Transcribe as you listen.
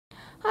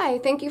Hi,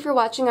 thank you for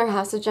watching our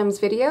House of Gems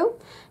video.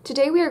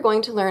 Today we are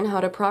going to learn how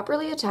to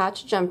properly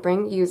attach a jump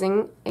ring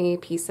using a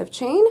piece of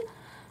chain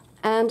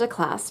and a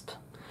clasp.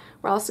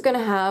 We're also going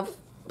to have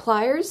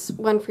pliers,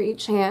 one for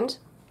each hand.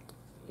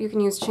 You can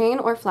use chain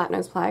or flat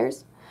nose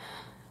pliers.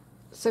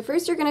 So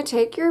first you're going to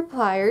take your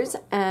pliers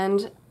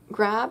and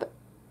grab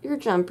your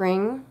jump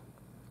ring,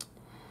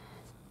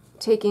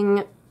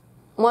 taking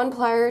one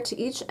plier to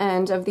each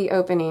end of the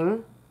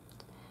opening,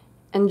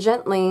 and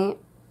gently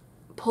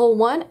pull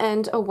one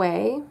end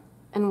away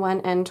and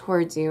one end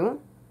towards you,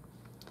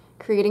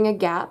 creating a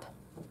gap.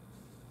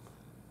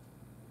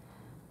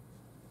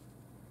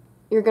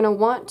 You're going to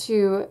want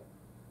to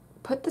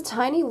put the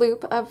tiny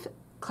loop of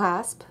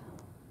clasp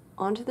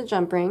onto the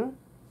jump ring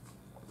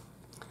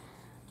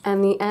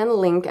and the end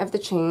link of the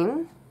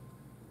chain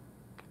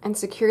and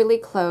securely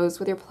close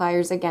with your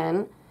pliers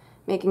again,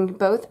 making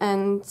both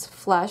ends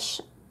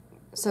flush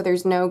so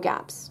there's no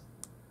gaps.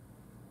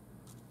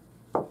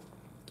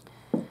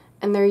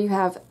 And there you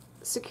have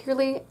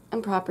securely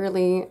and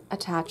properly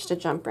attached a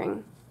jump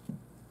ring.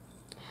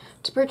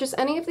 To purchase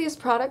any of these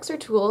products or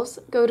tools,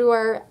 go to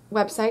our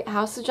website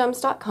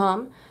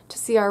houseofgems.com to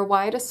see our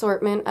wide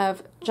assortment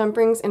of jump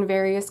rings in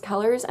various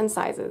colors and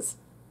sizes.